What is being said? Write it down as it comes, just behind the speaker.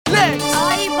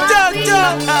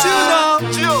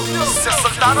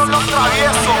los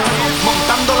traviesos,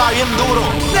 montándola bien duro.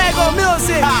 Lego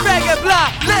Music, Reggae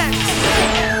Black, Lexx.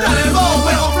 Dale Dembow,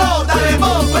 pero con flow, dale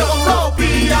Dembow, pero con flow.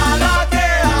 Píllala que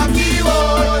aquí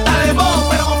voy. Dale Dembow,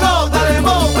 pero con flow, dale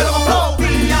Dembow, pero con flow.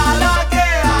 Píllala que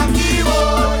aquí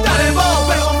voy. Dale Dembow,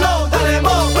 pero con flow, dale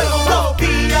Dembow, pero con flow.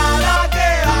 Píllala que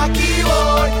aquí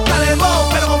voy. Dale Dembow,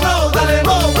 pero con flow, dale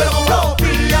Dembow, pero con flow.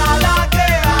 Píllala que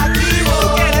aquí voy.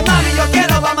 Tú quieres, mami, yo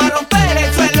quiero, vamos a romper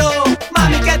el suelo.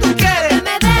 Mami, ¿qué tú quieres? Que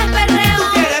me des perreo. Tú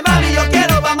quieres, mami, yo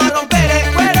quiero, vamos a romper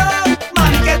el cuero.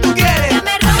 Mami, ¿qué tú quieres? Que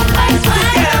me rompa el Tú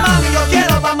quieres, suelo. mami, yo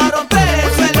quiero, vamos a romper el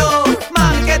suelo.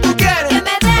 Mami, ¿qué tú quieres?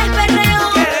 Que me des perreo.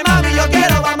 Tú quieres, mami, yo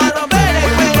quiero, vamos a romper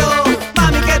el cuero.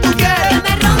 Mami, ¿qué tú quieres? Que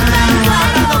me rompa el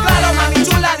Hablando suelo. claro, mami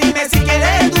chula, dime si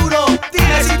quieres duro.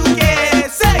 Dime si tú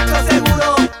quieres sexo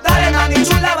seguro. Dale, mami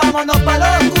chula, vámonos pa' lo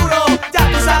oscuro. Ya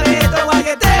tú sabes, esto es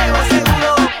guayeteo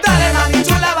seguro. Dale, mami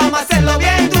chula, vamos a hacerlo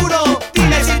bien duro.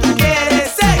 Dime si tú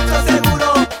quieres sexo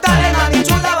seguro. Dale, mami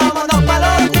chula, vámonos pa' lo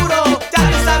oscuro. Ya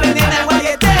tú sabes, nena, el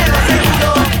guayeteo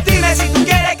seguro. Dime si tú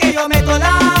quieres que yo meto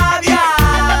labia.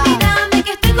 Papi, dame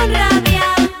que estoy con rabia.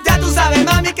 Ya tú sabes,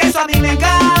 mami, que eso a mí me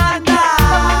encanta.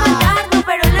 Vamos a matarnos,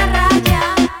 pero en la raya.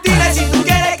 Dime si tú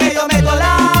quieres que yo meto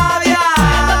labia.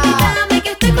 Papi, dame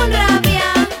que estoy con rabia.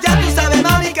 Ya tú sabes,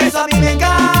 mami, que eso a mí me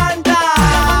encanta.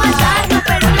 Vamos a matarnos,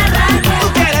 pero en la raya. Tú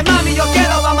quieres, mami, yo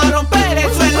quiero, vamos a romper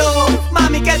el suelo.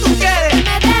 Mami, ¿qué tú quieres? Que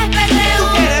me des perreo. Tú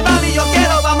quieres, mami, yo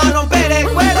quiero, vamos a romper el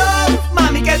cuero.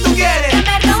 Mami, ¿qué tú quieres? Que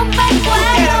me rompa el Tú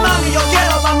quieres, cuero. mami, yo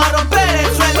quiero, vamos a romper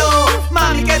el suelo.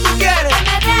 Mami, ¿qué tú quieres? Que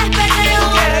me des perreo.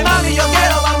 Tú quieres, mami, yo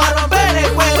quiero, vamos a romper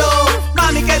el cuero.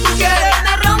 Mami, ¿qué tú quieres? Que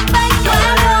me rompa el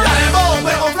cuero. Dale Dembow,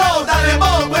 pero con flow, dale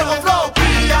Dembow, pero con flow.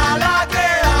 Píllala que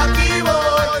aquí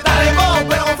voy. Dale Dembow,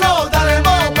 pero con flow, dale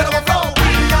Dembow, pero con flow.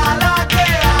 Píllala que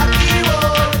aquí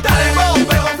voy. Dale Dembow,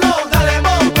 pero con flow, dale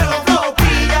Dembow, pero con flow.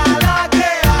 Píllala que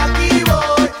aquí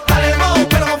voy. Dale Dembow,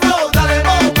 pero con flow, dale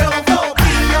Dembow, pero con flow.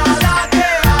 Píllala que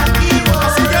aquí voy.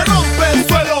 Así que rompe el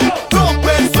suelo,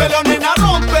 nena,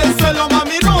 rompe el suelo,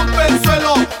 mami, rompe el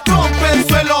suelo,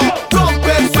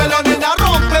 nena,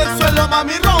 rompe el suelo,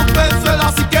 mami, rompe el suelo,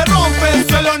 así que rompe el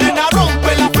suelo, nena,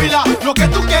 rompe la fila. Lo que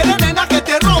tú quieres, nena, que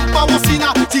te rompa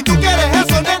bocina. Si tú quieres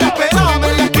eso, nena, espérame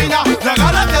en la esquina.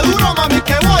 Regálate duro, mami,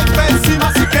 que voy pa' encima.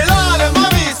 Así que dale,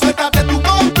 mami, suéltate tú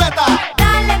completa.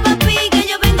 Dale, papi, que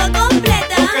yo vengo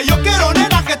completa. Que yo quiero,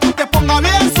 nena, que tú te pongas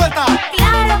bien suelta.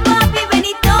 Claro, papi, ven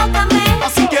y tócame.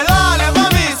 Así que dale,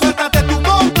 mami, suéltate tú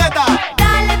completa.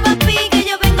 Dale, papi, que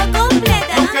yo vengo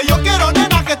completa. Que yo quiero,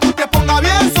 nena, que tú te pongas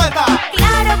bien suelta.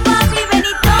 Claro, papi, ven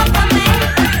y tócame.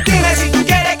 Dime si tú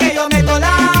quieres que yo meto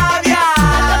labia.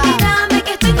 Papi, dame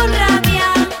que estoy con rabia.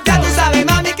 Ya tú sabes,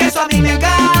 mami, que eso a mí me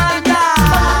encanta.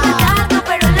 Vamos a matarnos,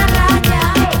 pero en la raya.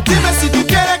 Dime si tú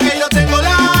quieres que yo tengo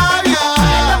labia.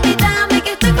 Papi, dame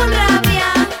que estoy con rabia.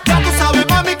 Ya tú sabes,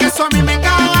 mami, que eso a mí me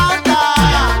encanta.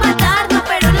 Vamos a matarnos,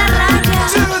 pero en la raya.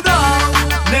 Chudo,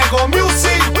 Nego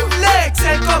Music, Lexx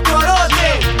el cocorote,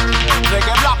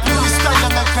 Reggae Black Freestyle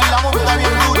en el que la movida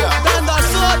bien dura. dando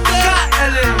azote.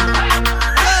 KL.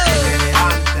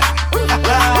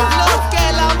 Los que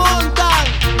la montan,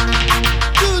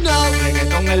 you know.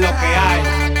 Reggaetón es lo que hay.